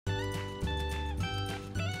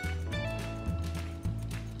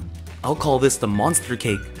I'll call this the monster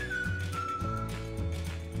cake.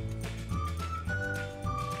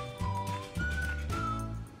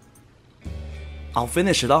 I'll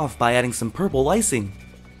finish it off by adding some purple icing.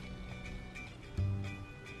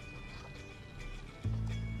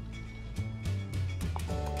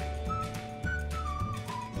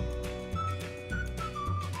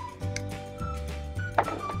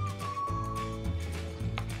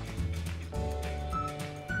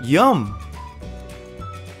 Yum!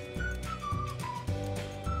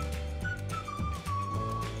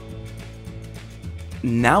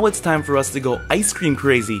 Now it's time for us to go ice cream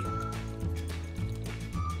crazy.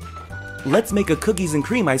 Let's make a cookies and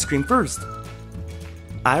cream ice cream first.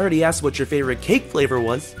 I already asked what your favorite cake flavor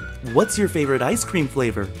was. What's your favorite ice cream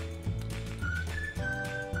flavor?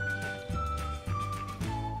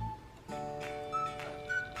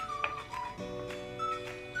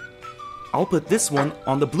 I'll put this one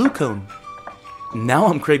on the blue cone. Now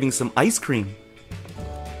I'm craving some ice cream.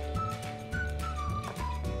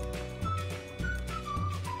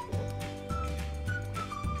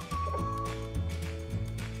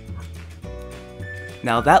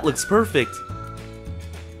 Now that looks perfect.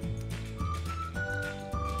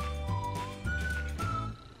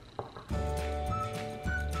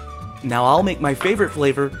 Now I'll make my favorite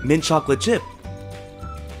flavor, mint chocolate chip.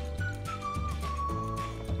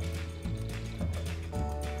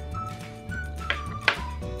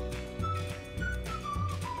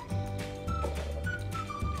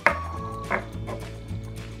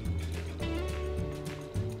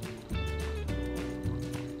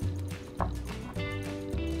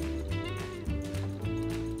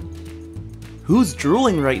 Who's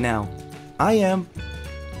drooling right now? I am.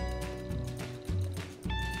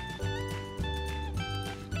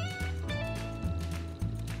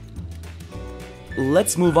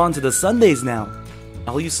 Let's move on to the sundaes now.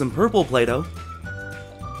 I'll use some purple Play-Doh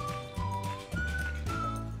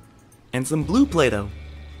and some blue Play-Doh.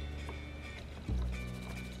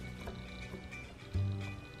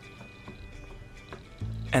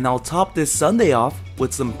 And I'll top this sundae off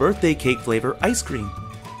with some birthday cake flavor ice cream.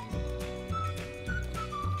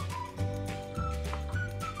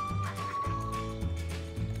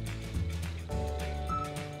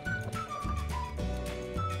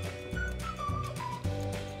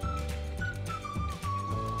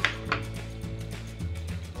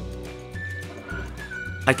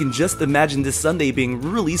 I can just imagine this sundae being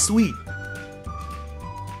really sweet.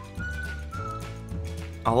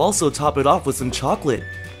 I'll also top it off with some chocolate,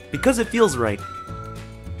 because it feels right.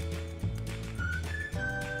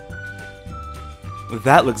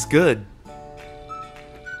 That looks good.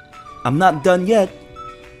 I'm not done yet.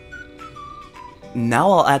 Now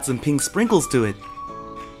I'll add some pink sprinkles to it.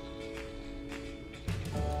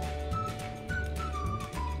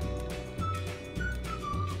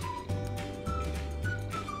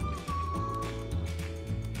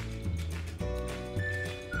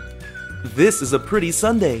 This is a pretty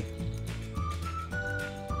sundae.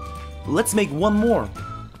 Let's make one more.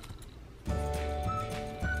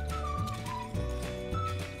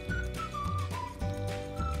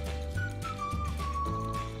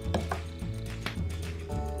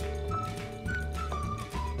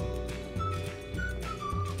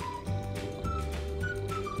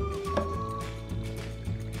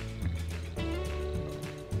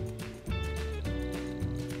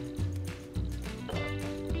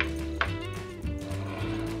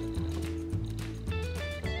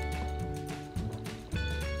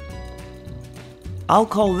 I'll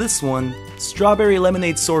call this one Strawberry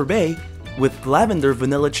Lemonade Sorbet with Lavender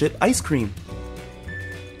Vanilla Chip Ice Cream.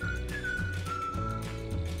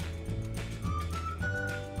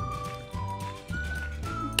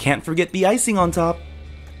 Can't forget the icing on top.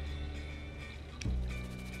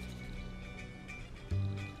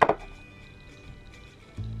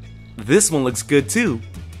 This one looks good too.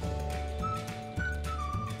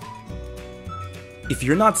 If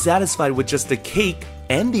you're not satisfied with just the cake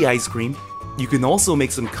and the ice cream, you can also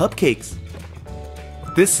make some cupcakes.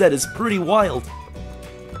 This set is pretty wild.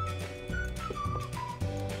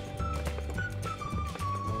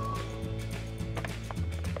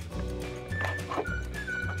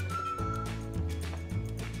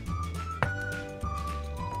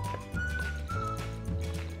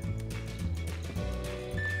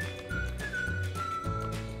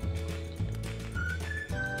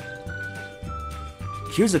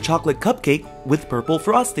 Here's a chocolate cupcake with purple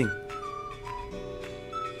frosting.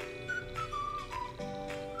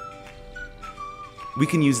 We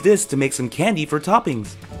can use this to make some candy for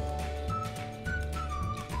toppings.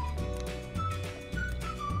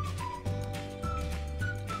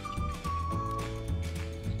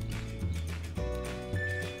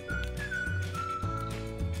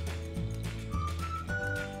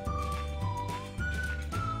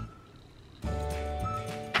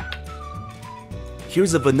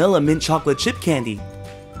 Here's a vanilla mint chocolate chip candy.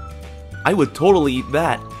 I would totally eat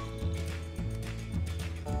that.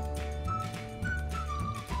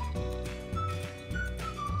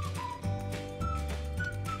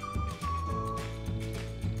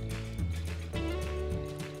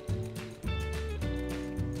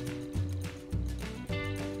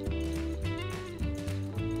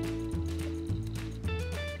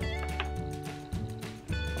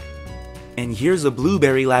 And here's a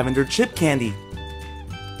blueberry lavender chip candy.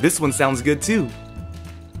 This one sounds good too.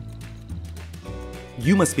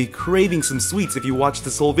 You must be craving some sweets if you watched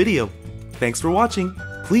this whole video. Thanks for watching.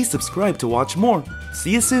 Please subscribe to watch more.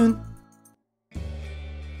 See you soon.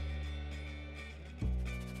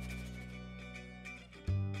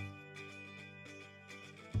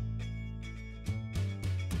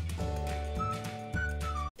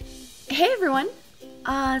 Hey everyone!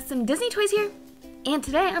 Some Disney toys here, and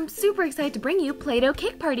today I'm super excited to bring you Play-Doh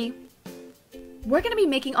Cake Party. We're gonna be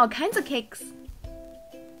making all kinds of cakes.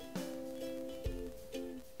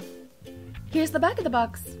 Here's the back of the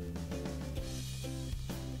box.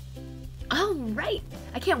 Alright!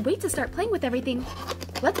 I can't wait to start playing with everything.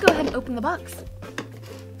 Let's go ahead and open the box.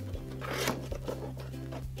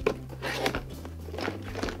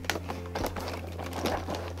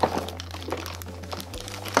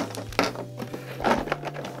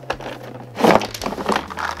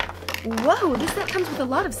 Whoa, this set comes with a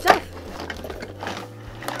lot of stuff.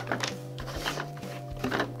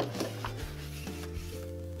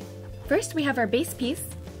 First, we have our base piece.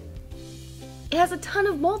 It has a ton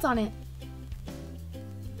of molds on it.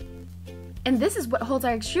 And this is what holds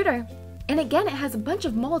our extruder. And again, it has a bunch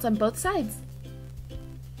of molds on both sides.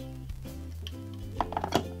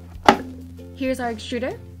 Here's our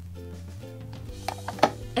extruder.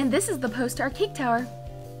 And this is the post to our cake tower.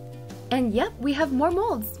 And yep, we have more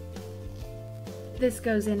molds. This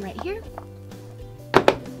goes in right here.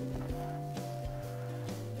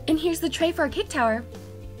 And here's the tray for our cake tower.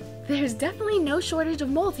 There's definitely no shortage of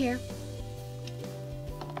molds here.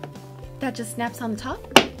 That just snaps on the top.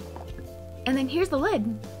 And then here's the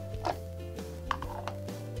lid.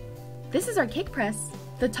 This is our cake press.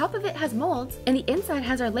 The top of it has molds, and the inside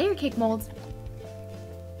has our layer cake molds.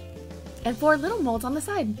 And 4 little molds on the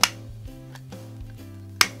side.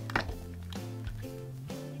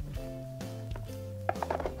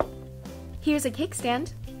 Here's a cake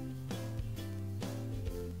stand.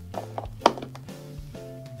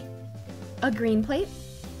 A green plate.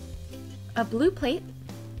 A blue plate.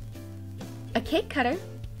 A cake cutter.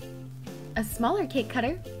 A smaller cake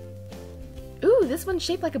cutter. Ooh, this one's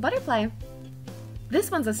shaped like a butterfly. This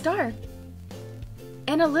one's a star.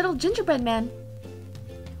 And a little gingerbread man.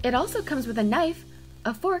 It also comes with a knife,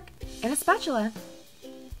 a fork, and a spatula.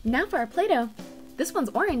 Now for our Play-Doh. This one's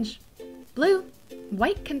orange, blue,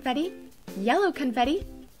 white confetti, yellow confetti,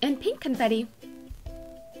 and pink confetti.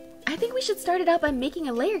 I think we should start it out by making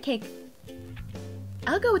a layer cake.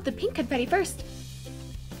 I'll go with the pink confetti first.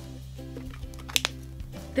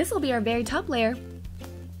 This will be our very top layer.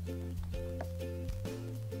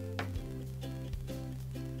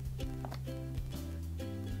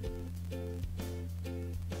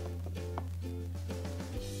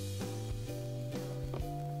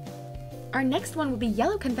 Our next one will be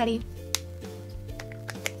yellow confetti.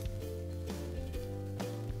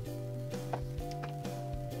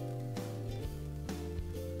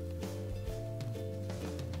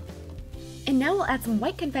 And now we'll add some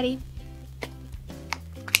white confetti.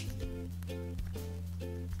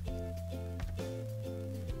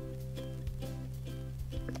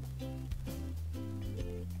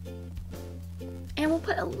 And we'll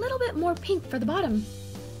put a little bit more pink for the bottom.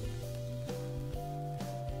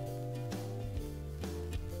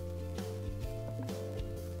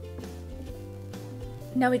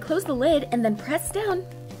 Now we close the lid and then press down.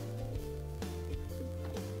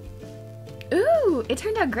 Ooh, it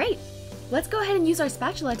turned out great. Let's go ahead and use our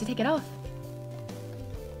spatula to take it off.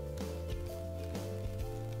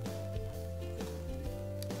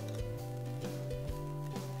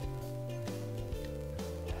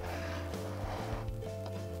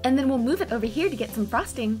 And then we'll move it over here to get some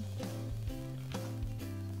frosting.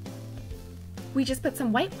 We just put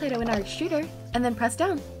some white Play-Doh in our extruder and then press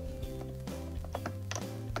down.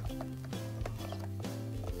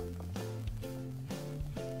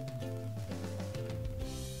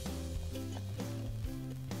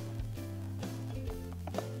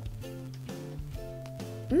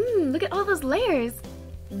 Look at all those layers!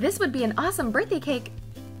 This would be an awesome birthday cake!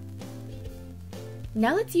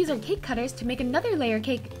 Now let's use our cake cutters to make another layer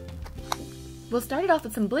cake. We'll start it off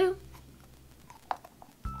with some blue.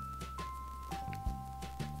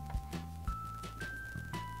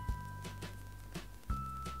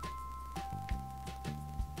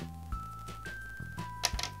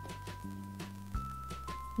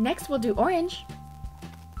 Next we'll do orange.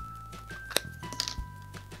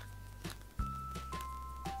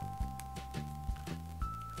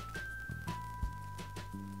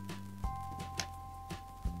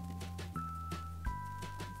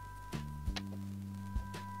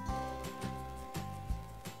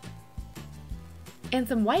 And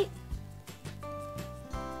some white.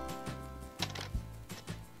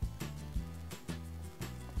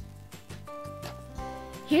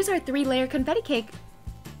 Here's our 3-layer confetti cake.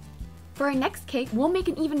 For our next cake, we'll make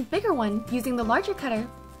an even bigger one using the larger cutter.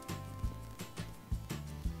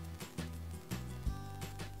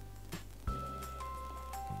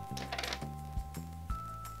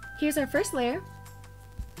 Here's our first layer.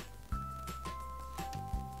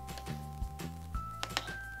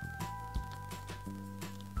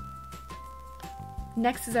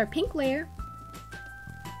 Next is our pink layer.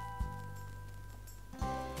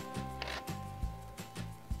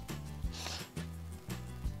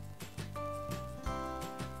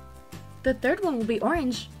 The third one will be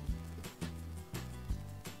orange.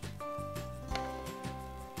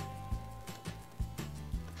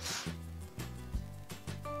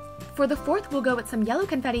 For the fourth, we'll go with some yellow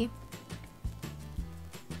confetti.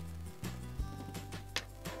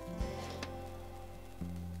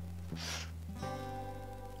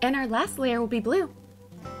 And our last layer will be blue.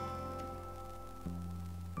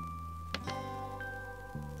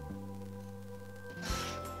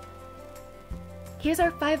 Here's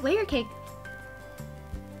our 5-layer cake.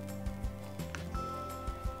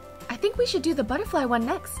 I think we should do the butterfly one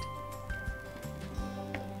next.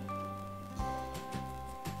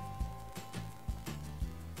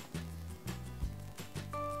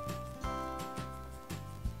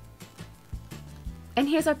 And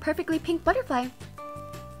here's our perfectly pink butterfly.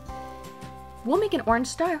 We'll make an orange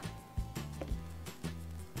star.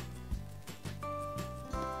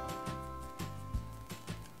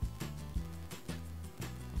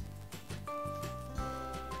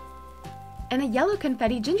 And a yellow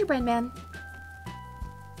confetti gingerbread man.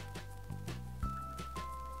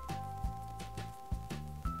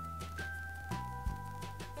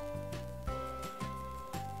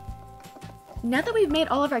 Now that we've made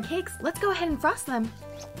all of our cakes, let's go ahead and frost them.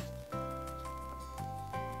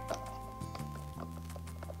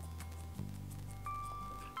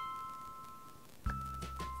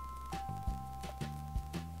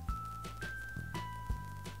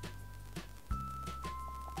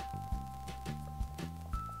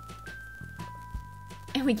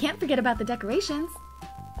 And we can't forget about the decorations.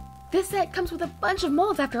 This set comes with a bunch of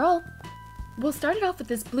molds after all. We'll start it off with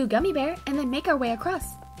this blue gummy bear and then make our way across.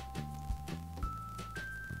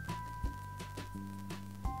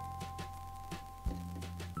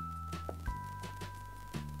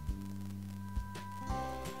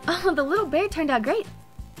 Oh, the little bear turned out great.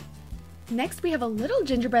 Next we have a little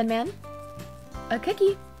gingerbread man, a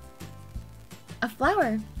cookie, a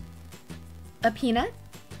flower, a peanut,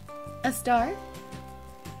 a star,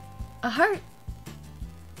 a heart,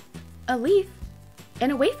 a leaf,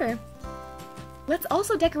 and a wafer. Let's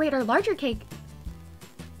also decorate our larger cake.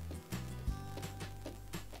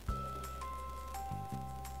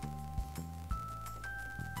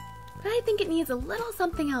 But I think it needs a little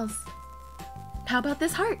something else. How about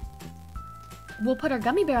this heart? We'll put our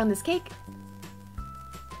gummy bear on this cake.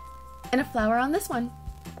 And a flower on this one.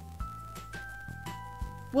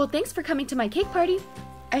 Well, thanks for coming to my cake party.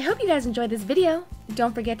 I hope you guys enjoyed this video.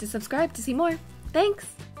 Don't forget to subscribe to see more. Thanks!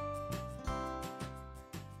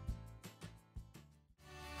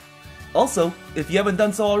 Also, if you haven't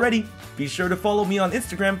done so already, be sure to follow me on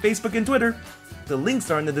Instagram, Facebook, and Twitter. The links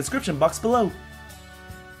are in the description box below.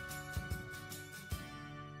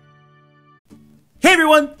 Hey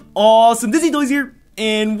everyone! Awesome Disney Toys here,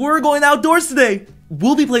 and we're going outdoors today!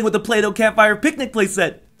 We'll be playing with the Play-Doh Campfire Picnic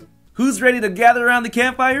playset. Who's ready to gather around the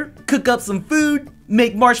campfire, cook up some food,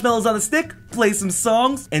 make marshmallows on a stick, play some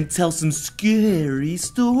songs, and tell some scary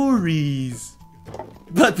stories?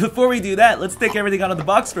 But before we do that, let's take everything out of the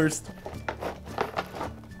box first.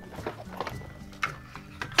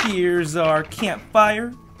 Here's our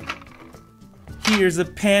campfire. Here's a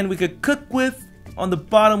pan we could cook with. On the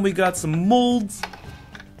bottom we got some molds.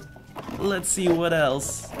 Let's see what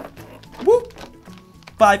else. Woo!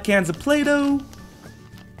 5 cans of Play-Doh.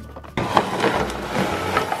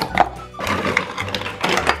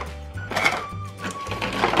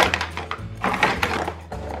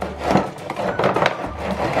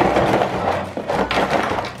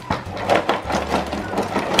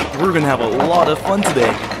 We're gonna have a lot of fun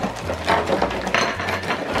today.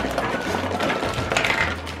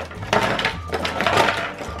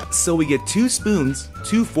 So we get 2 spoons,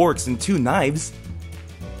 2 forks, and 2 knives.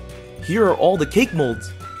 Here are all the cake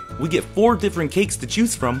molds. We get 4 different cakes to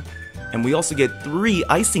choose from, and we also get 3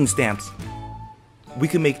 icing stamps. We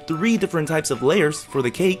can make 3 different types of layers for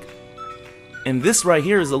the cake, and this right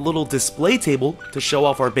here is a little display table to show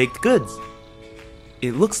off our baked goods.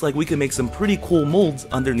 It looks like we can make some pretty cool molds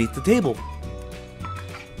underneath the table.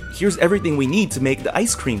 Here's everything we need to make the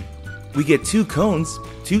ice cream. We get 2 cones,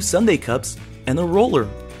 2 sundae cups, and a roller.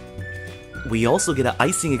 We also get an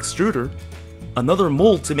icing extruder, another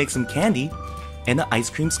mold to make some candy, and an ice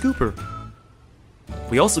cream scooper.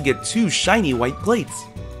 We also get 2 shiny white plates.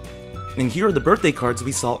 And here are the birthday cards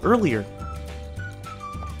we saw earlier.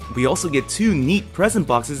 We also get 2 neat present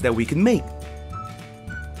boxes that we can make.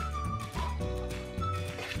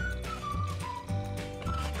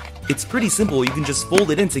 It's pretty simple, you can just fold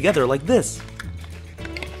it in together like this.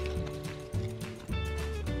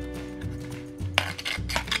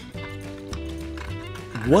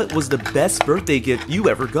 What was the best birthday gift you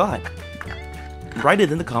ever got? Write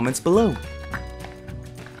it in the comments below.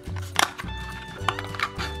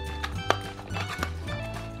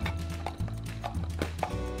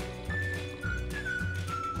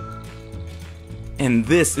 And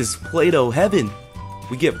this is Play-Doh heaven.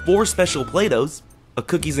 We get 4 special Play-Dohs, a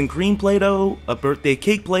cookies and cream Play-Doh, a birthday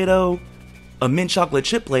cake Play-Doh, a mint chocolate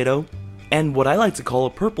chip Play-Doh, and what I like to call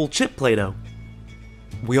a purple chip Play-Doh.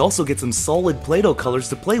 We also get some solid Play-Doh colors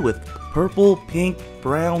to play with: purple, pink,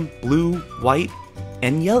 brown, blue, white,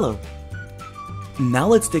 and yellow. Now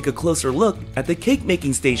let's take a closer look at the cake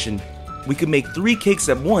making station. We can make 3 cakes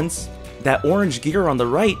at once. That orange gear on the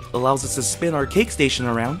right allows us to spin our cake station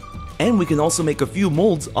around, and we can also make a few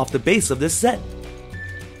molds off the base of this set.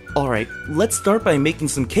 Alright, let's start by making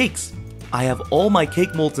some cakes. I have all my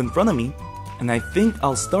cake molds in front of me, and I think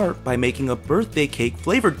I'll start by making a birthday cake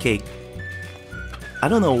flavored cake. I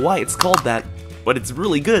don't know why it's called that, but it's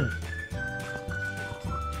really good.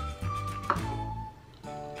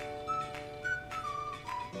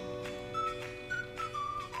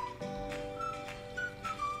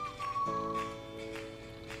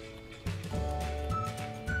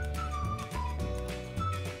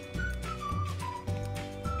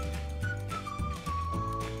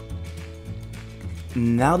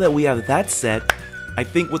 Now that we have that set, I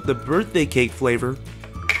think with the birthday cake flavor,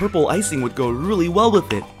 purple icing would go really well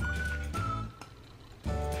with it.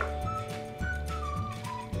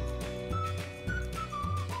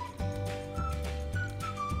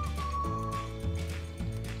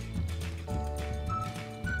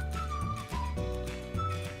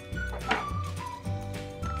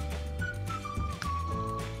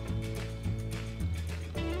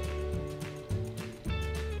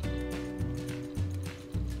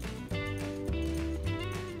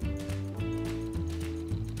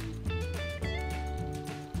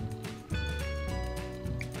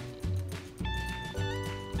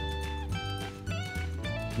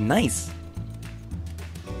 Nice!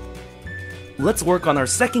 Let's work on our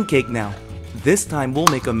second cake now. This time we'll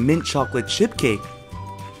make a mint chocolate chip cake.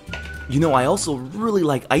 You know, I also really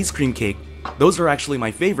like ice cream cake. Those are actually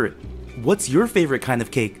my favorite. What's your favorite kind of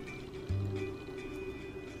cake?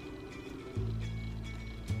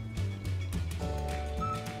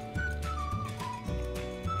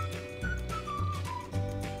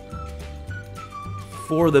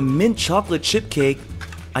 For the mint chocolate chip cake,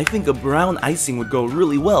 I think a brown icing would go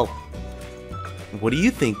really well. What do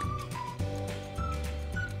you think?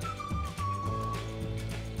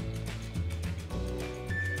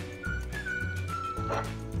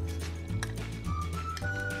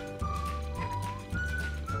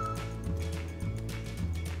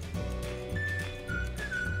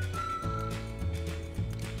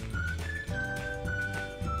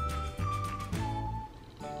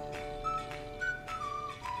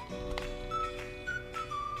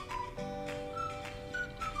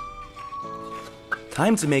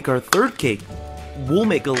 Time to make our third cake. We'll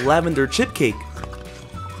make a lavender chip cake.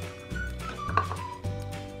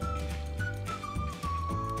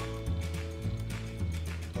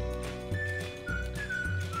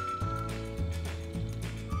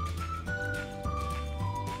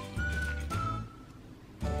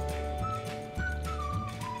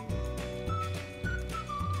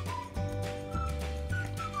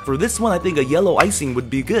 For this one, I think a yellow icing would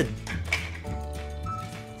be good.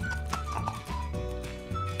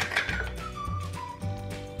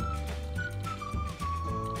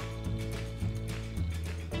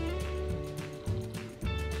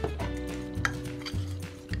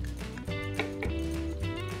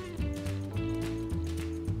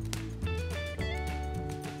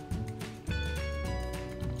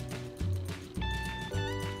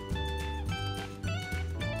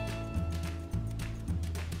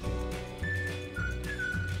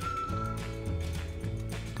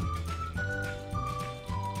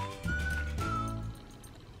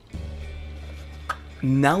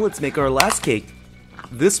 Now let's make our last cake.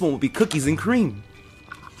 This one will be cookies and cream.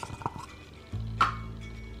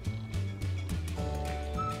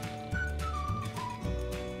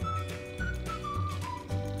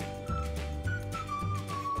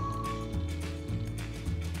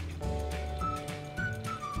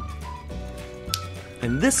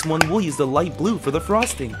 And this one we'll use the light blue for the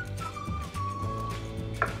frosting.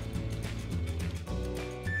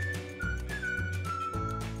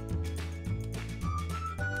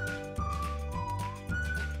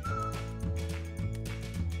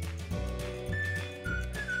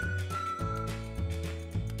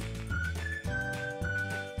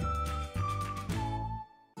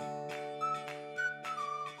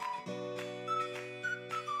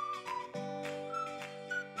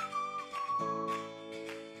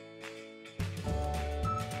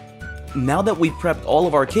 Now that we've prepped all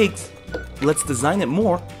of our cakes, let's design it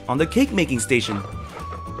more on the cake making station.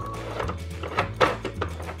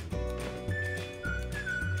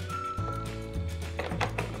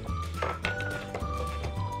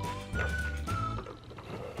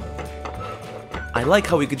 I like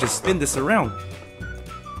how we could just spin this around.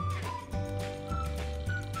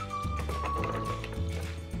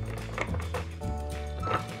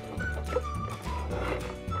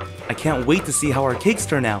 I can't wait to see how our cakes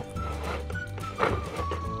turn out.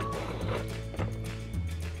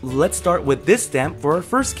 Let's start with this stamp for our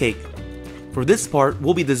first cake. For this part,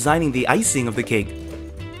 we'll be designing the icing of the cake.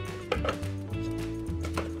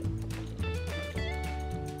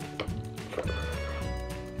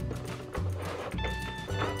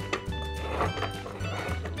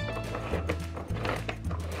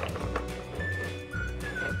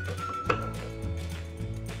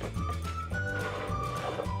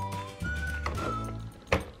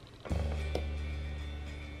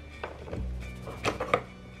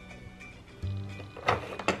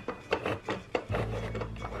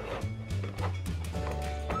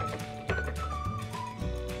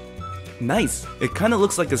 Nice! It kinda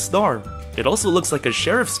looks like a star. It also looks like a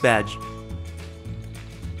sheriff's badge.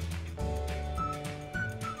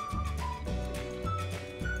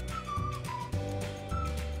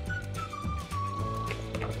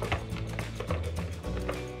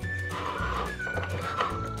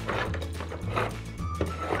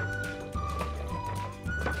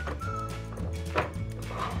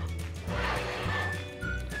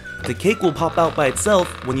 The cake will pop out by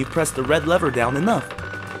itself when you press the red lever down enough.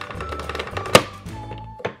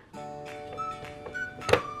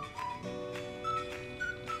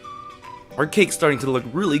 Our cake's starting to look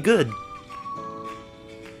really good.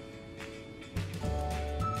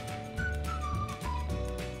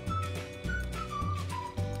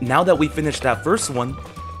 Now that we finished that first one,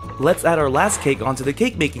 let's add our last cake onto the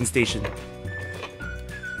cake making station.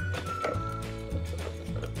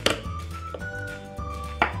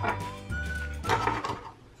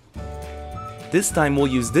 This time we'll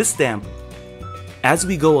use this stamp. As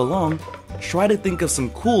we go along, try to think of some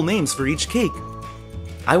cool names for each cake.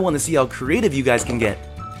 I want to see how creative you guys can get.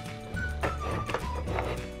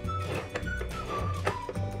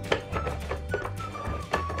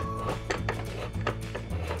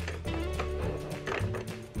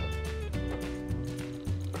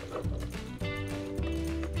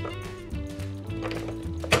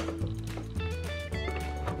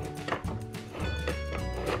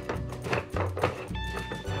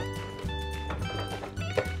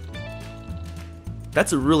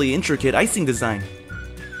 That's a really intricate icing design.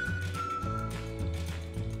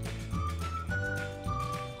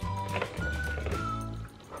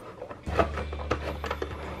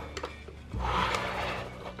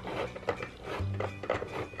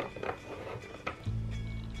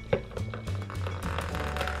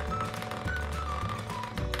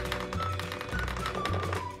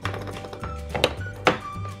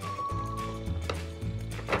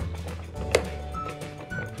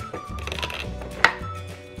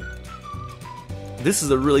 This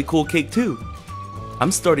is a really cool cake too.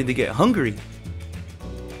 I'm starting to get hungry.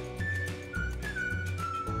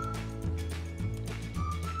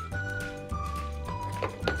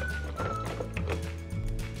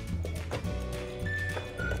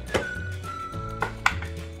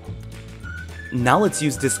 Now let's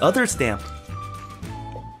use this other stamp.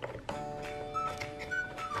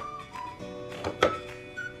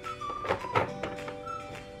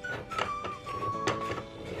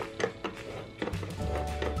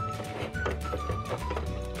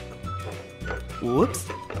 Whoops,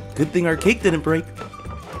 good thing our cake didn't break.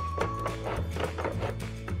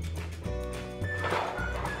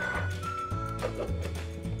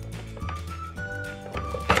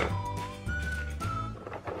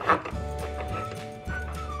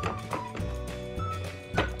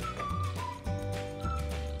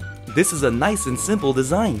 This is a nice and simple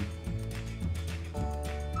design.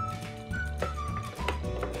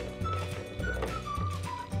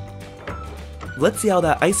 Let's see how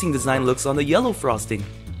that icing design looks on the yellow frosting.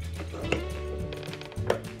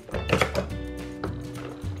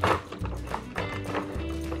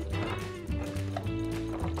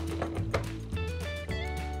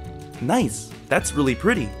 Nice, that's really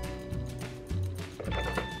pretty.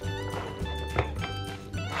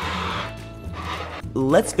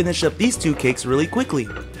 Let's finish up these two cakes really quickly.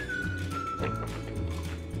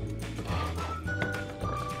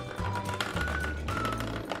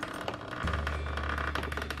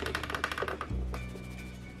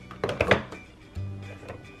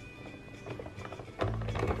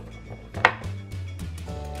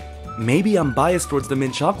 Maybe I'm biased towards the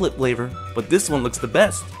mint chocolate flavor, but this one looks the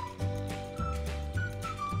best.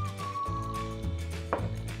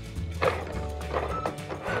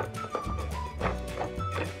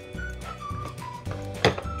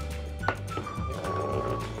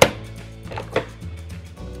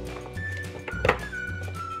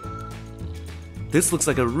 This looks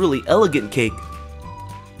like a really elegant cake.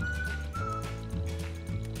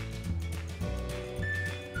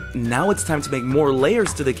 Now it's time to make more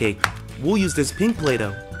layers to the cake. We'll use this pink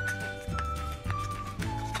Play-Doh.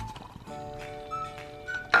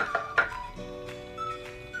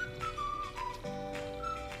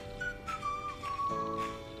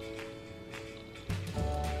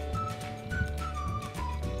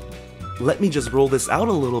 Let me just roll this out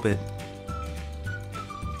a little bit.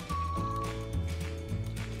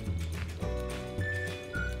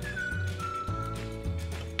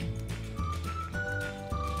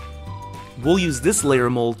 We'll use this layer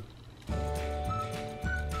mold.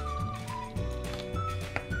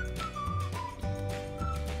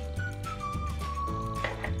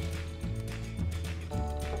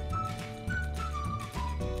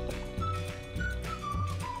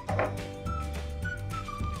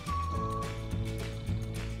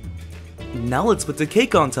 Now let's put the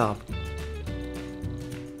cake on top.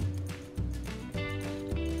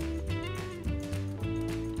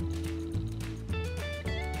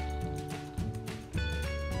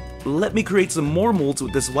 Let me create some more molds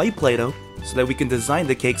with this white Play-Doh so that we can design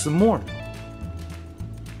the cake some more.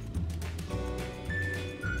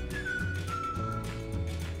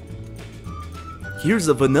 Here's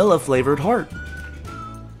a vanilla flavored heart.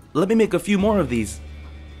 Let me make a few more of these.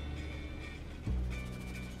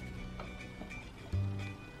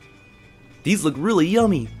 These look really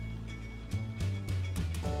yummy.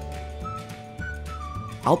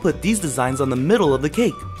 I'll put these designs on the middle of the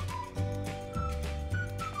cake.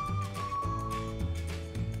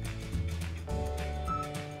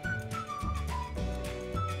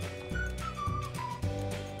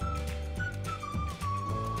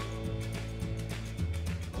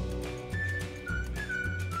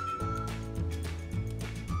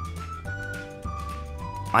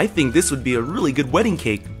 I think this would be a really good wedding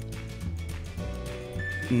cake.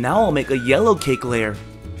 Now I'll make a yellow cake layer.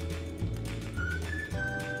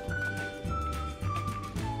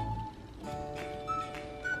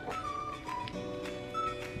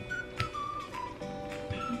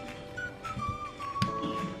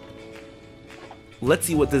 Let's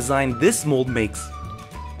see what design this mold makes.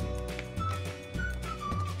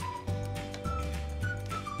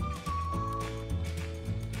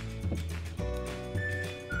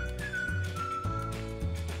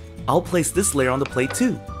 I'll place this layer on the plate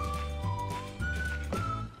too.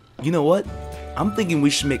 You know what? I'm thinking we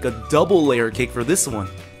should make a double layer cake for this one.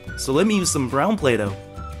 So let me use some brown Play-Doh.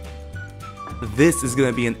 This is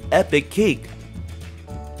gonna be an epic cake.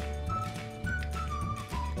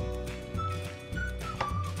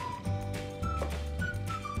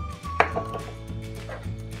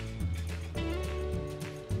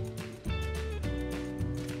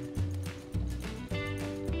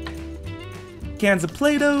 Cans of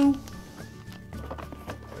Play-Doh.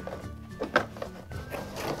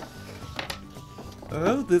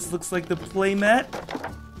 Oh, this looks like the play mat.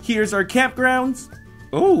 Here's our campgrounds.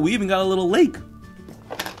 Oh, we even got a little lake.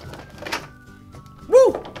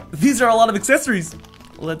 Woo! These are a lot of accessories.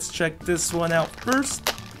 Let's check this one out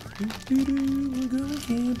first. We're going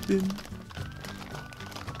camping.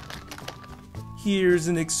 Here's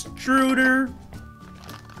an extruder.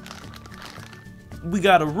 We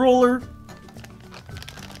got a roller.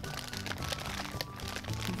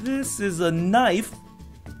 This is a knife.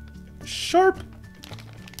 Sharp.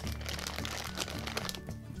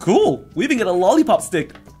 Cool! We even get a lollipop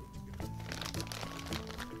stick.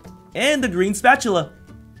 And a green spatula.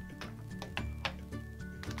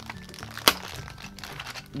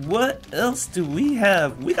 What else do we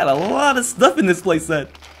have? We got a lot of stuff in this playset.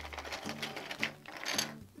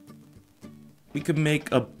 We could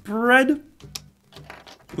make a bread.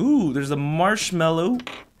 Ooh, there's a marshmallow.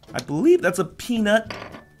 I believe that's a peanut.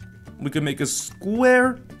 We could make a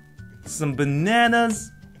square, some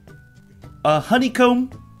bananas, a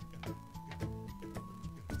honeycomb,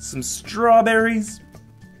 some strawberries.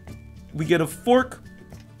 We get a fork,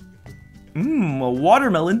 a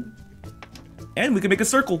watermelon, and we can make a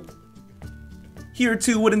circle. Here are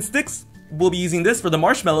 2 wooden sticks. We'll be using this for the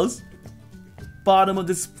marshmallows. Bottom of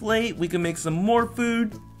this plate, we can make some more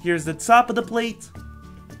food. Here's the top of the plate.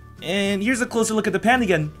 And here's a closer look at the pan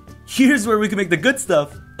again. Here's where we can make the good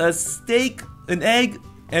stuff. A steak, an egg,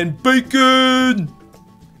 and bacon!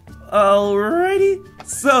 Alrighty.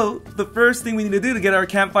 So, the first thing we need to do to get our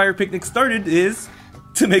campfire picnic started is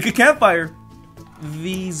to make a campfire.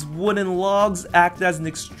 These wooden logs act as an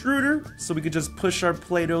extruder, so we could just push our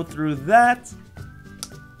Play-Doh through that.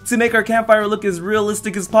 To make our campfire look as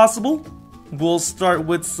realistic as possible, we'll start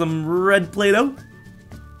with some red Play-Doh.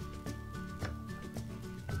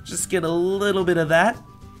 Just get a little bit of that.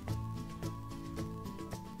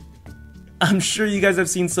 I'm sure you guys have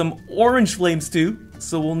seen some orange flames too,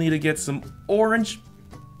 so we'll need to get some orange.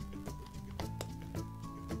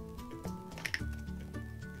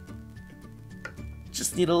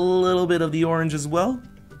 Just need a little bit of the orange as well.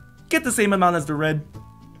 Get the same amount as the red.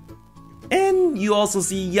 And you also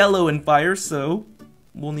see yellow in fire, so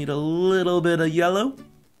we'll need a little bit of yellow.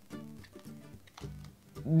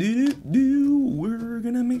 We're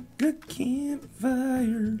gonna make a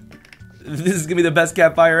campfire. This is gonna be the best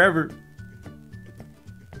campfire ever.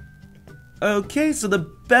 Okay, so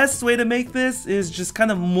the best way to make this is just kind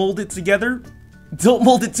of mold it together. Don't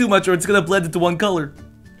mold it too much or it's gonna blend into one color.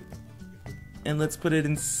 And let's put it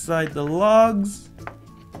inside the logs.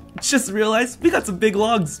 Just realized we got some big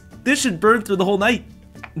logs. This should burn through the whole night.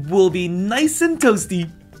 We'll be nice and toasty.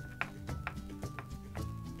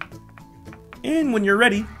 And when you're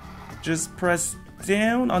ready, just press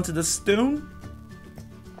down onto the stone.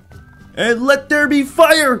 And let there be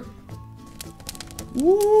fire!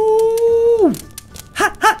 Woo!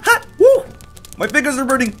 Ha ha ha! Woo! My fingers are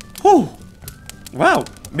burning. Whew! Wow,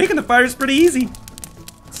 making the fire is pretty easy.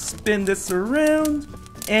 Spin this around.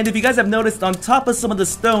 And if you guys have noticed, on top of some of the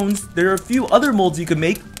stones, there are a few other molds you can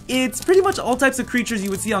make. It's pretty much all types of creatures you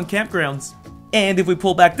would see on campgrounds. And if we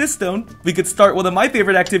pull back this stone, we could start one of my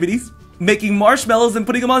favorite activities, making marshmallows and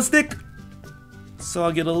putting them on a stick. So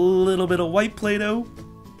I'll get a little bit of white Play-Doh.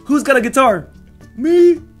 Who's got a guitar?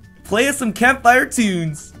 Me! Play us some campfire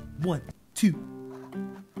tunes. 1, 2.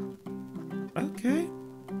 Okay.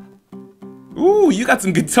 Ooh, you got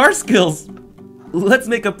some guitar skills. Let's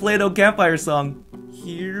make a Play-Doh campfire song.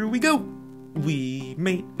 Here we go. We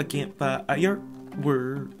made a campfire.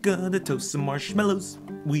 We're gonna toast some marshmallows.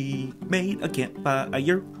 We made a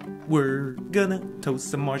campfire. We're gonna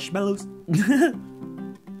toast some marshmallows.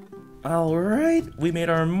 Alright, we made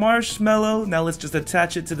our marshmallow. Now let's just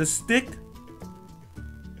attach it to the stick.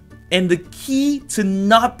 And the key to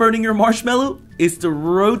not burning your marshmallow is to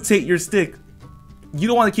rotate your stick. You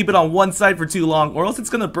don't want to keep it on one side for too long or else it's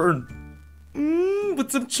gonna burn. With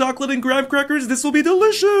some chocolate and graham crackers, this will be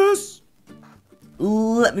delicious!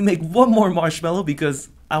 Let me make one more marshmallow because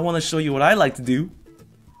I want to show you what I like to do.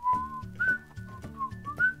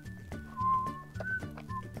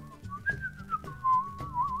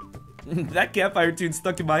 That campfire tune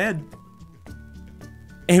stuck in my head.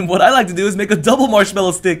 And what I like to do is make a double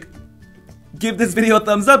marshmallow stick. Give this video a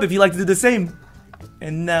thumbs up if you like to do the same.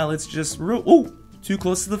 And now let's just oh, too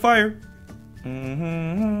close to the fire.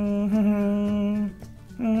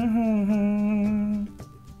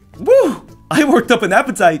 Woo! I worked up an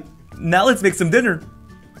appetite. Now let's make some dinner.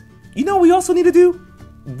 You know what we also need to do?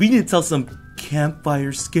 We need to tell some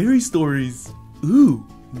campfire scary stories. Ooh,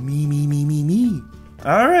 me.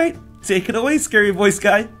 Alright, take it away, scary voice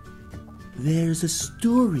guy. There's a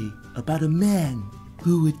story about a man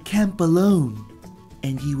who would camp alone,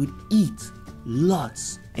 and he would eat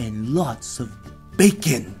lots and lots of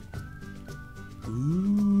bacon.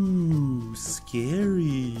 Ooh,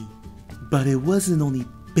 scary. But it wasn't only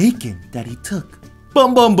bacon that he took.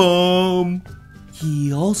 Bum bum bum!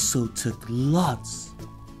 He also took lots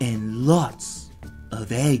and lots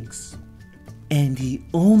of eggs. And he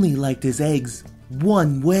only liked his eggs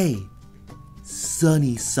one way.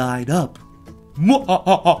 Sunny side up.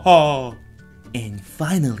 And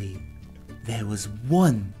finally, there was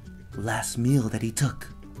one last meal that he took.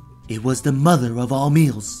 It was the mother of all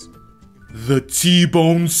meals. The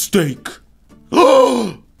T-bone steak.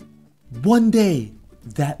 One day,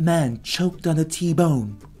 that man choked on a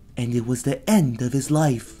T-bone, and it was the end of his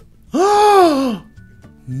life.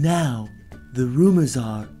 Now, the rumors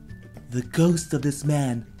are, the ghost of this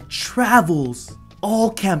man travels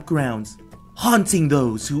all campgrounds, haunting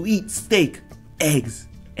those who eat steak, eggs,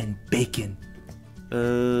 and bacon.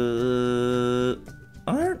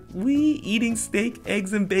 Aren't we eating steak,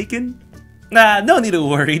 eggs, and bacon? Nah, no need to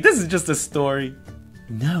worry, this is just a story.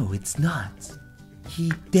 No, it's not.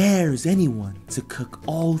 He dares anyone to cook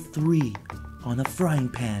all three on a frying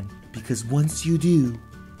pan, because once you do,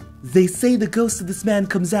 they say the ghost of this man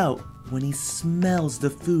comes out when he smells the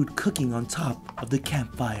food cooking on top of the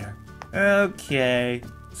campfire. Okay,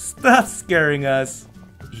 stop scaring us.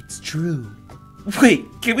 It's true. Wait,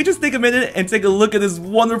 can we just take a minute and take a look at this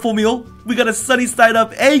wonderful meal? We got a sunny side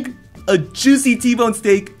up egg, a juicy T-bone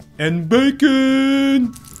steak, and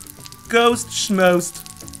bacon! Ghost schmost.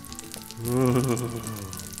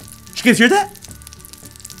 Did you guys hear that?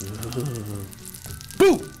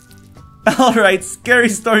 Boo! Alright, scary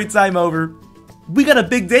story time over. We got a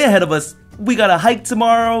big day ahead of us. We gotta hike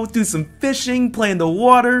tomorrow, do some fishing, play in the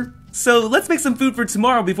water. So let's make some food for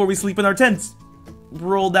tomorrow before we sleep in our tents.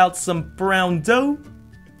 Rolled out some brown dough.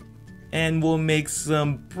 And we'll make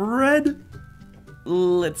some bread.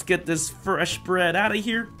 Let's get this fresh bread out of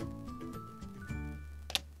here.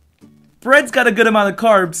 Bread's got a good amount of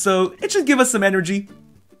carbs, so it should give us some energy.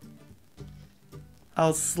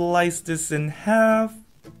 I'll slice this in half.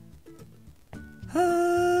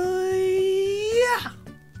 Yeah!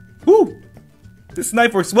 Woo! This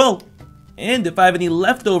knife works well. And if I have any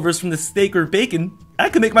leftovers from the steak or bacon, I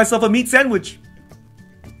can make myself a meat sandwich.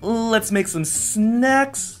 Let's make some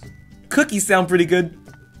snacks. Cookies sound pretty good.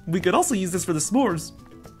 We could also use this for the s'mores.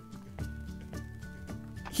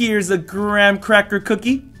 Here's a graham cracker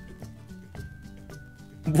cookie.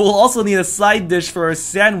 We'll also need a side dish for our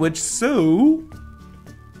sandwich, so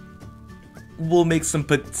we'll make some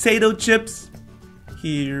potato chips.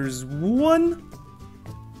 Here's one.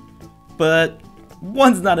 But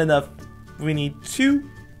one's not enough. We need 2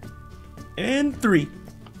 and 3.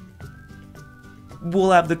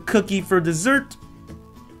 We'll have the cookie for dessert.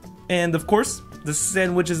 And of course, the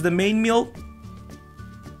sandwich is the main meal.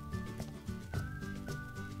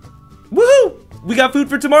 Woohoo! We got food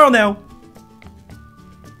for tomorrow now.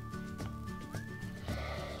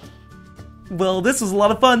 Well, this was a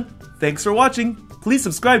lot of fun. Thanks for watching. Please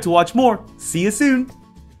subscribe to watch more. See you soon.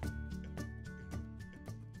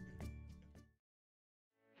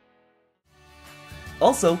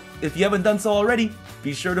 Also, if you haven't done so already,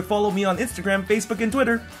 be sure to follow me on Instagram, Facebook, and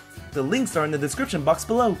Twitter. The links are in the description box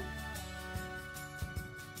below.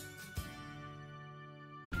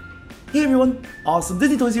 Hey everyone, Awesome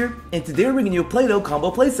Disney Toys here, and today we're bringing you a Play-Doh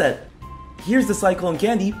combo playset. Here's the Cyclone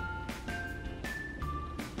Candy.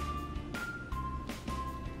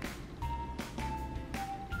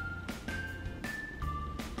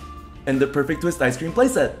 And the Perfect Twist Ice Cream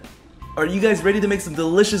playset. Are you guys ready to make some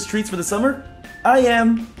delicious treats for the summer? I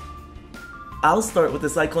am! I'll start with the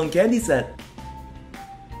Cyclone Candy set.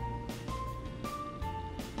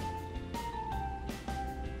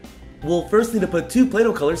 We'll first need to put 2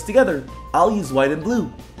 Play-Doh colors together. I'll use white and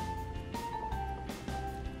blue.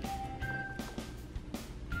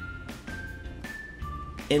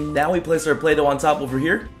 And now we place our Play-Doh on top over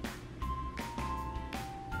here.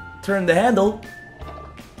 Turn the handle.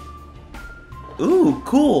 Ooh,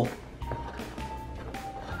 cool!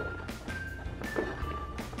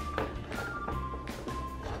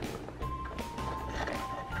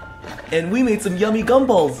 And we made some yummy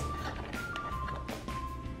gumballs!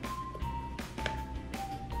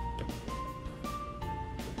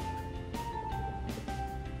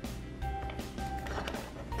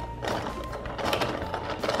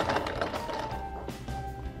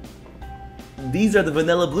 These are the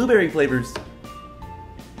vanilla blueberry flavors.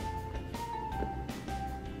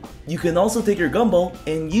 You can also take your gumball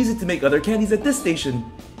and use it to make other candies at this station.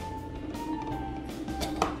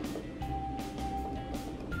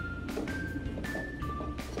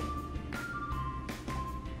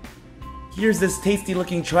 Here's this tasty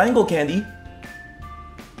looking triangle candy.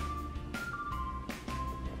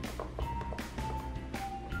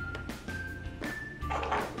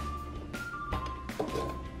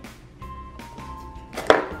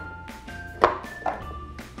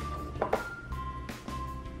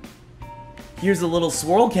 Here's a little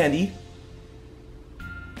swirl candy.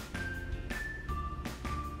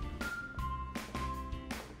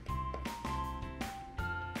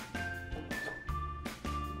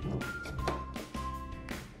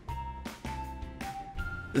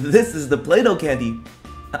 This is the Play-Doh candy.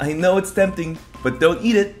 I know it's tempting, but don't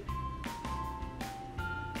eat it.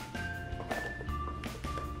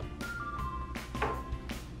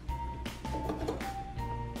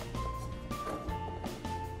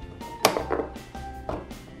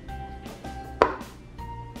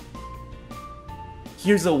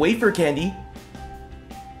 Here's a wafer candy.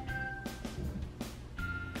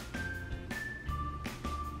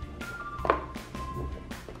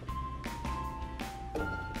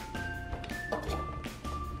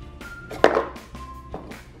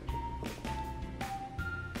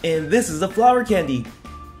 And this is a flower candy.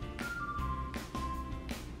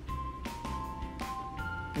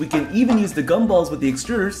 We can even use the gumballs with the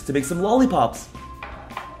extruders to make some lollipops.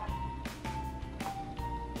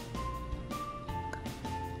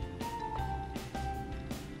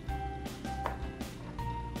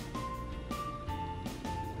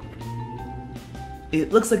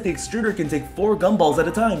 It looks like the extruder can take 4 gumballs at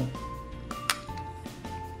a time.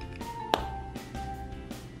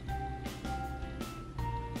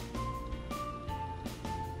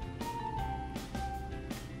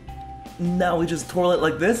 Now we just twirl it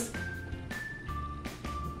like this.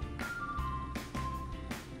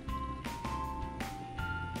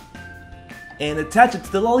 And attach it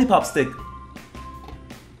to the lollipop stick.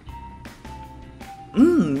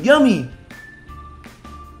 Mmm, yummy!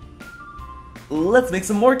 Let's make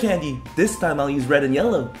some more candy. This time I'll use red and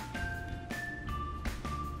yellow.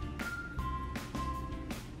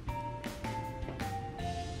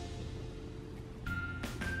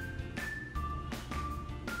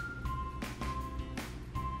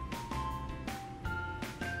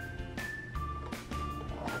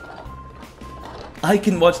 I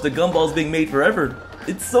can watch the gumballs being made forever.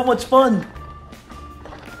 It's so much fun!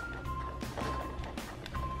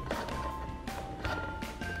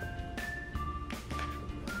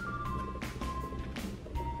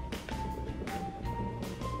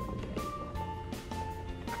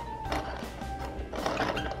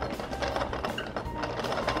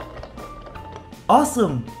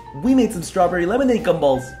 Awesome! We made some strawberry lemonade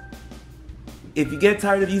gumballs. If you get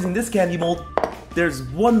tired of using this candy mold, there's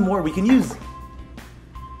one more we can use.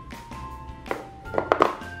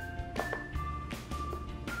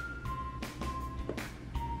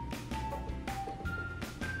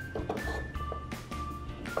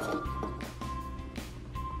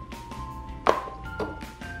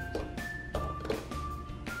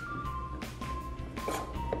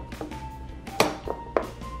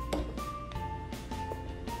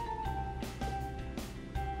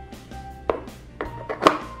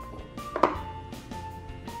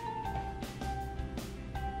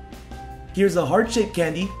 Here's a heart-shaped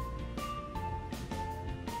candy.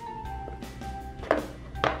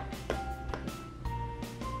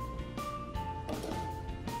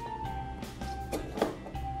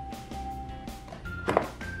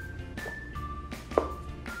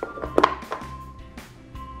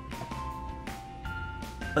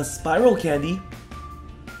 A spiral candy.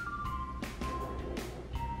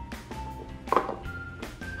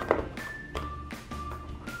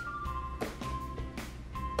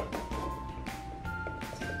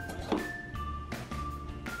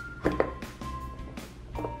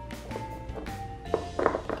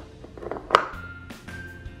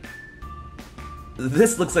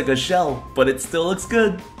 This looks like a shell, but it still looks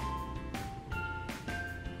good.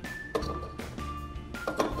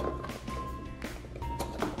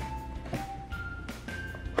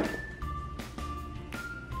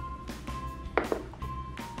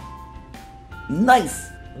 Nice!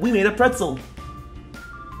 We made a pretzel!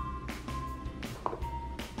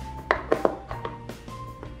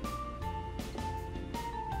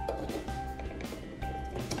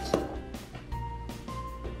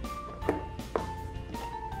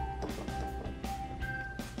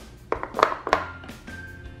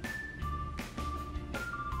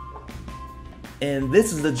 And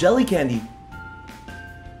this is the jelly candy.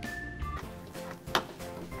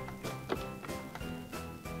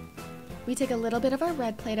 We take a little bit of our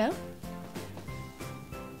red Play-Doh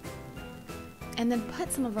and then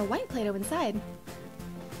put some of our white Play-Doh inside.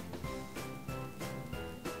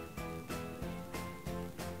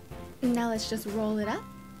 Now let's just roll it up.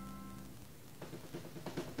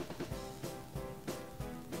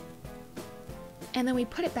 And then we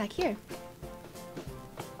put it back here.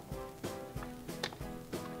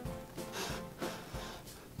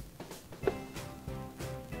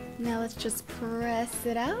 Now let's just press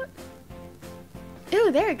it out.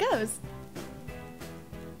 Ooh, there it goes.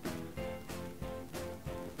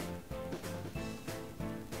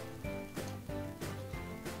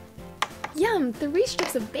 Yum, 3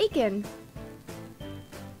 strips of bacon.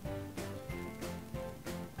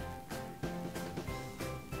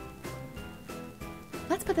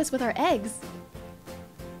 Let's put this with our eggs.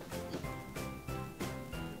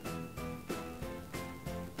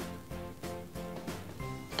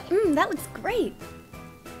 That looks great.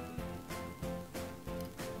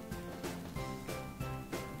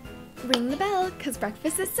 Ring the bell, cause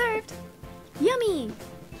breakfast is served. Yummy!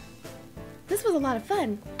 This was a lot of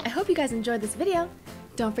fun. I hope you guys enjoyed this video.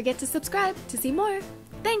 Don't forget to subscribe to see more.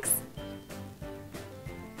 Thanks!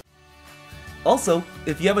 Also,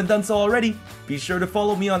 if you haven't done so already, be sure to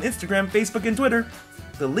follow me on Instagram, Facebook, and Twitter.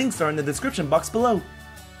 The links are in the description box below.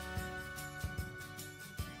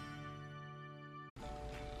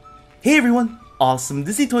 Hey everyone! Awesome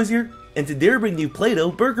Disney Toys here, and today we're bringing you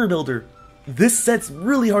Play-Doh Burger Builder. This set's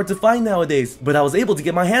really hard to find nowadays, but I was able to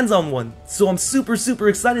get my hands on one, so I'm super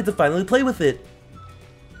excited to finally play with it.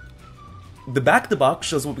 The back of the box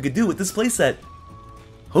shows what we could do with this playset.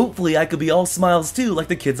 Hopefully I could be all smiles too, like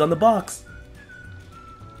the kids on the box.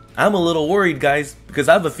 I'm a little worried, guys, because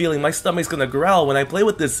I have a feeling my stomach's gonna growl when I play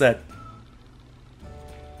with this set.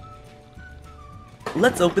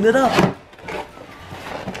 Let's open it up.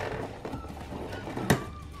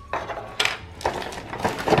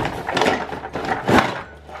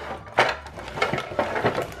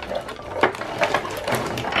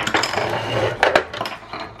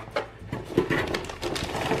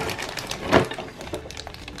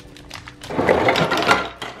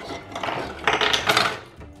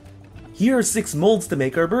 Here are 6 molds to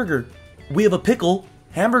make our burger. We have a pickle,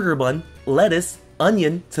 hamburger bun, lettuce,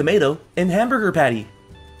 onion, tomato, and hamburger patty.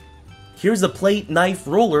 Here's a plate, knife,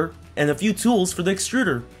 roller, and a few tools for the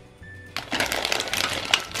extruder.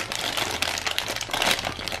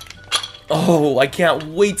 Oh, I can't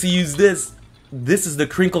wait to use this! This is the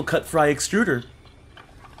crinkle cut fry extruder.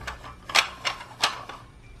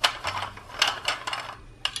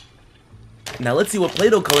 Now let's see what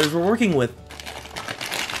Play-Doh colors we're working with.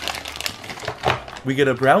 We get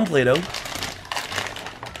a brown Play-Doh,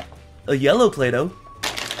 a yellow Play-Doh,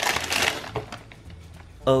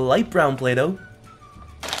 a light brown Play-Doh,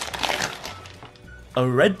 a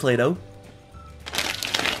red Play-Doh,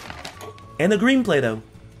 and a green Play-Doh.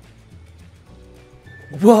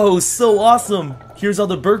 Whoa, so awesome! Here's how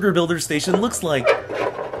the Burger Builder station looks like.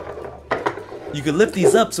 You can lift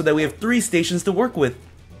these up so that we have 3 stations to work with.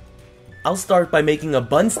 I'll start by making a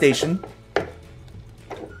bun station,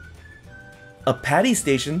 a patty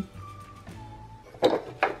station,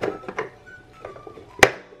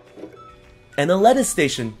 and a lettuce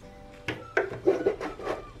station.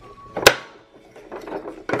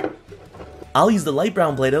 I'll use the light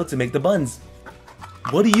brown Play-Doh to make the buns.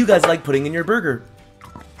 What do you guys like putting in your burger?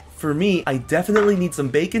 For me, I definitely need some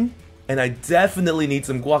bacon, and I definitely need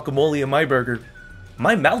some guacamole in my burger.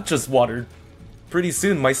 My mouth just watered. Pretty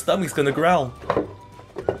soon my stomach's gonna growl.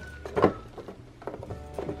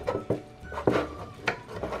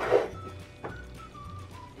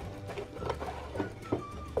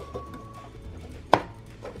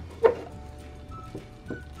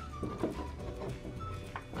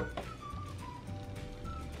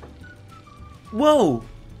 Whoa!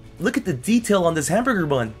 Look at the detail on this hamburger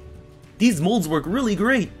bun. These molds work really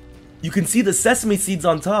great. You can see the sesame seeds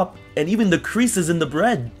on top, and even the creases in the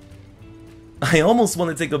bread. I almost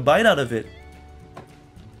want to take a bite out of it.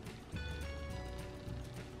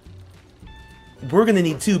 We're gonna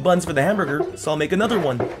need 2 buns for the hamburger, so I'll make another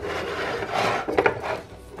one.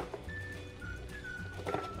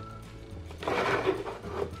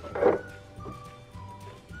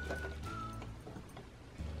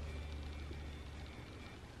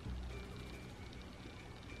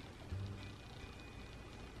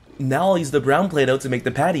 Now I'll use the brown Play-Doh to make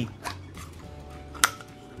the patty.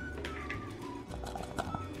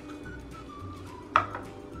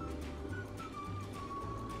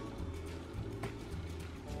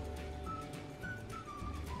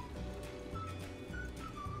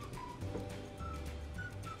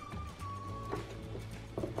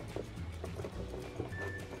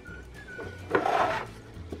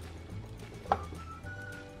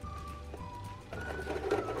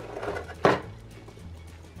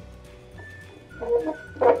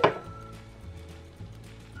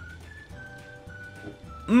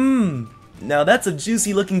 Now that's a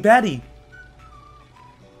juicy looking patty.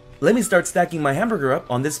 Let me start stacking my hamburger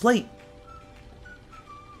up on this plate.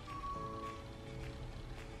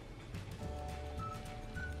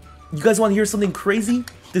 You guys want to hear something crazy?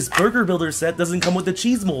 This Burger Builder set doesn't come with a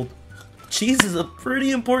cheese mold. Cheese is a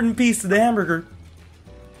pretty important piece to the hamburger.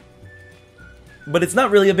 But it's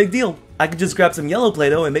not really a big deal. I could just grab some yellow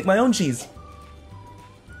Play-Doh and make my own cheese.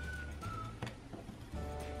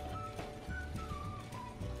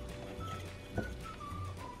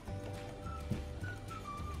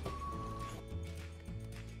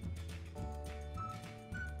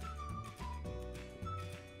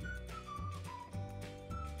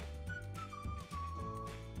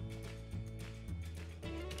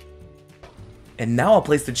 And now I'll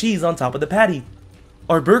place the cheese on top of the patty.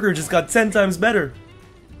 Our burger just got 10 times better.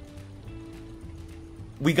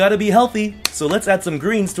 We gotta be healthy, so let's add some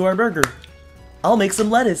greens to our burger. I'll make some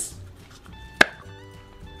lettuce.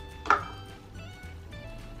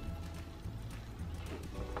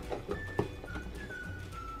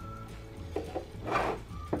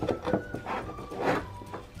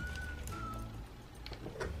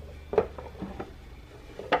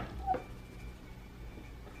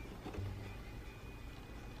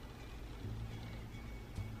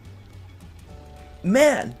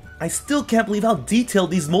 Man, I still can't believe how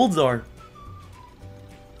detailed these molds are.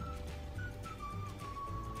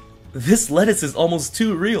 This lettuce is almost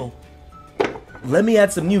too real. Let me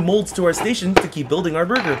add some new molds to our station to keep building our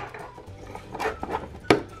burger.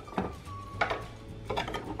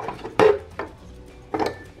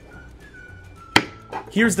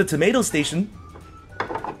 Here's the tomato station,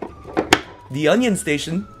 the onion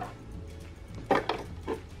station,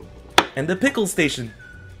 and the pickle station.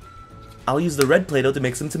 I'll use the red Play-Doh to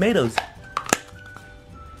make some tomatoes.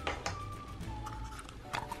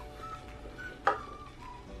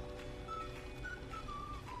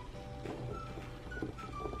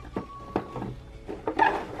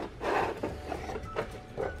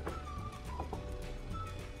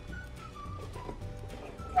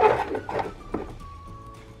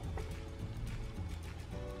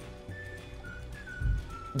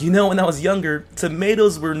 You know, when I was younger,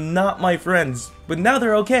 tomatoes were not my friends, but now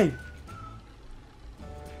they're okay.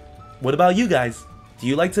 What about you guys? Do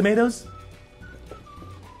you like tomatoes?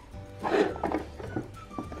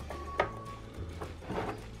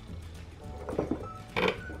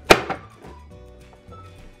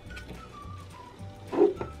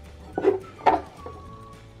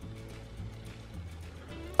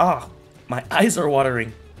 Ah, my eyes are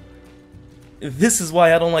watering. This is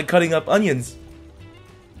why I don't like cutting up onions.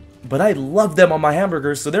 But I love them on my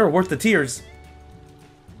hamburgers, so they're worth the tears.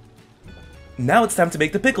 Now it's time to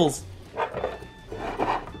make the pickles.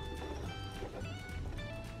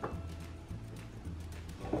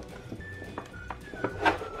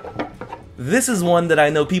 This is one that I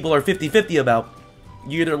know people are 50-50 about.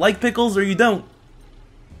 You either like pickles or you don't.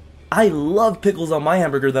 I love pickles on my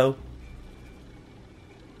hamburger though.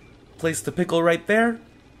 Place the pickle right there,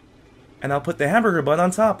 and I'll put the hamburger bun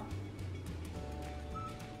on top.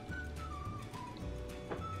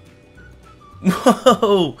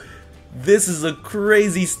 Whoa! This is a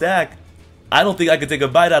crazy stack. I don't think I could take a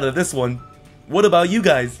bite out of this one. What about you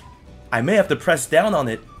guys? I may have to press down on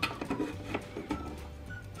it.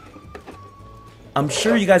 I'm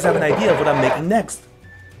sure you guys have an idea of what I'm making next.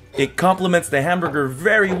 It complements the hamburger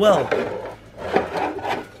very well.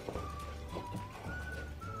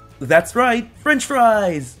 That's right, French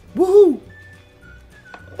fries! Woohoo!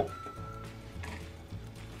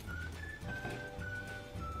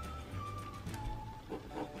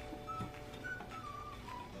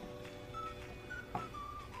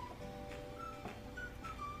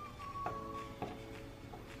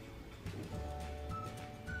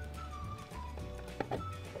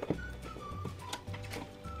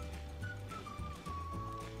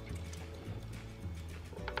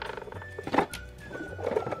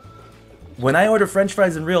 When I order French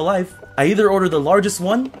fries in real life, I either order the largest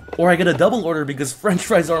one, or I get a double order because French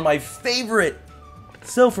fries are my favorite!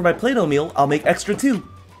 So for my Play-Doh meal, I'll make extra too.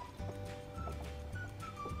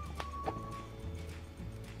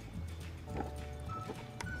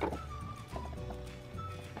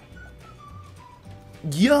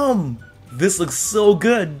 Yum! This looks so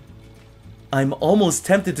good! I'm almost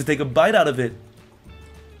tempted to take a bite out of it.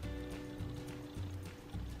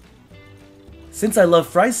 Since I love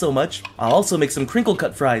fries so much, I'll also make some crinkle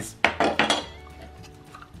cut fries.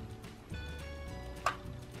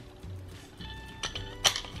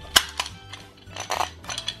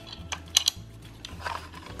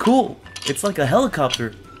 Cool! It's like a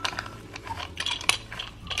helicopter.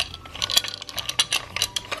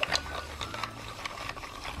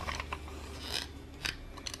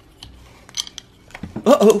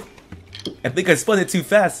 Uh-oh! I think I spun it too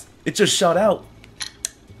fast. It just shot out.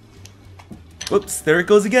 Whoops, there it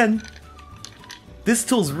goes again. This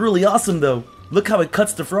tool's really awesome though. Look how it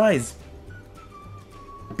cuts the fries.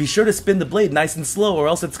 Be sure to spin the blade nice and slow or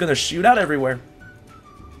else it's gonna shoot out everywhere.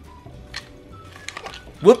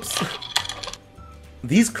 Whoops.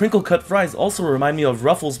 These crinkle cut fries also remind me of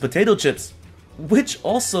Ruffles potato chips, which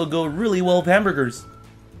also go really well with hamburgers.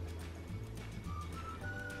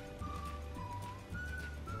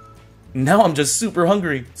 Now I'm just super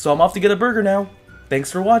hungry, so I'm off to get a burger now. Thanks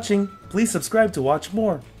for watching. Please subscribe to watch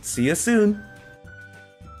more. See you soon.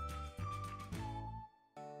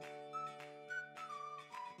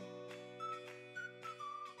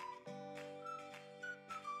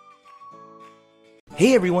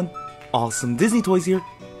 Hey everyone, Awesome Disney Toys here,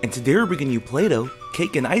 and today we're bringing you Play-Doh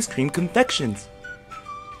cake and ice cream confections.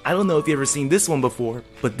 I don't know if you've ever seen this one before,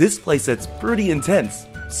 but this playset's pretty intense,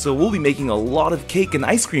 so we'll be making a lot of cake and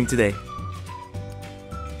ice cream today.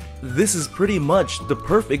 This is pretty much the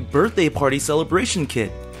perfect birthday party celebration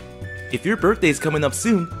kit. If your birthday's coming up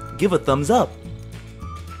soon, give a thumbs up.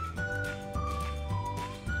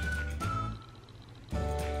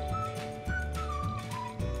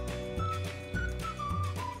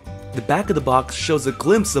 The back of the box shows a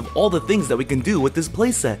glimpse of all the things that we can do with this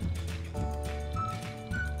playset.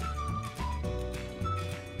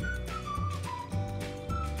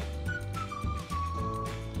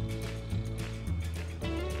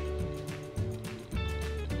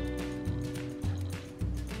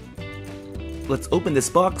 Let's open this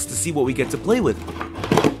box to see what we get to play with.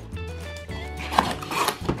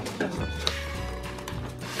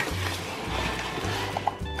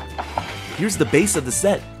 Here's the base of the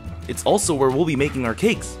set. It's also where we'll be making our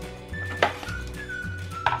cakes.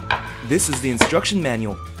 This is the instruction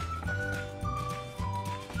manual.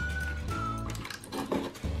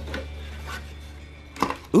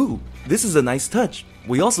 Ooh, this is a nice touch.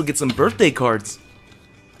 We also get some birthday cards.